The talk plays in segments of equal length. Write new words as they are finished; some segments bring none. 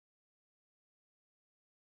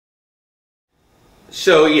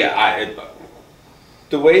So yeah,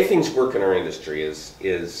 the way things work in our industry is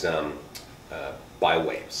by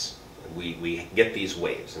waves. We get these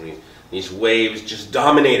waves, and these waves just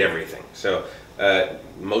dominate everything. So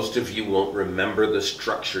most of you won't remember the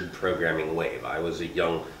structured programming wave. I was a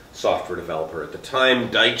young software developer at the time.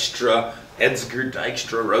 Edsger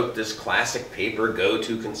Dijkstra wrote this classic paper,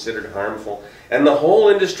 "Goto Considered Harmful," and the whole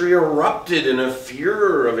industry erupted in a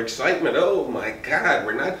furor of excitement. Oh my God,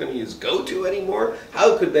 we're not going to use Goto anymore?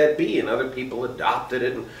 How could that be? And other people adopted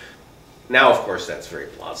it. And now, of course, that's very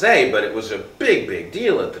blasé, but it was a big, big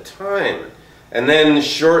deal at the time. And then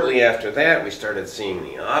shortly after that, we started seeing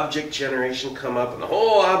the object generation come up, and the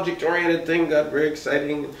whole object-oriented thing got very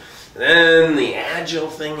exciting. And then the Agile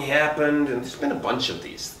thing happened, and there's been a bunch of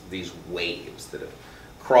these waves that have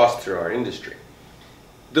crossed through our industry.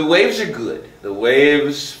 The waves are good. The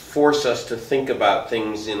waves force us to think about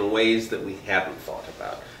things in ways that we hadn't thought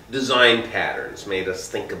about. Design patterns made us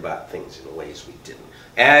think about things in ways we didn't.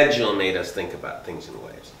 Agile made us think about things in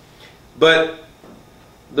ways. But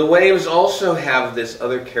the waves also have this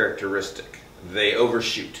other characteristic. They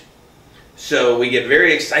overshoot. So we get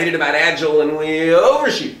very excited about Agile and we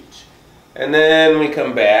overshoot. And then we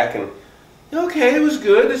come back and, okay, it was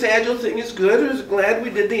good. This Agile thing is good. I was glad we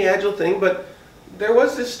did the Agile thing, but there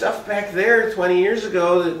was this stuff back there 20 years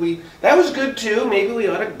ago that was good too. Maybe we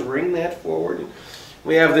ought to bring that forward.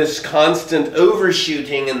 We have this constant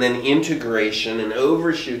overshooting and then integration and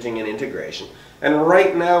overshooting and integration. And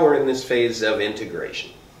right now we're in this phase of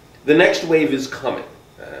integration. The next wave is coming.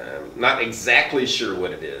 Not exactly sure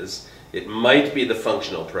what it is. It might be the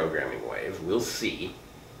functional programming wave. We'll see.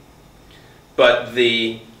 But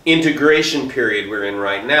the integration period we're in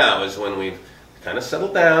right now is when we've kind of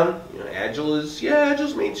settled down. You know, Agile's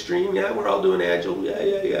mainstream. Yeah, we're all doing Agile.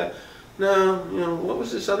 Yeah. No, what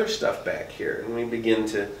was this other stuff back here? And we begin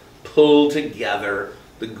to pull together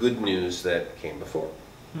the good news that came before.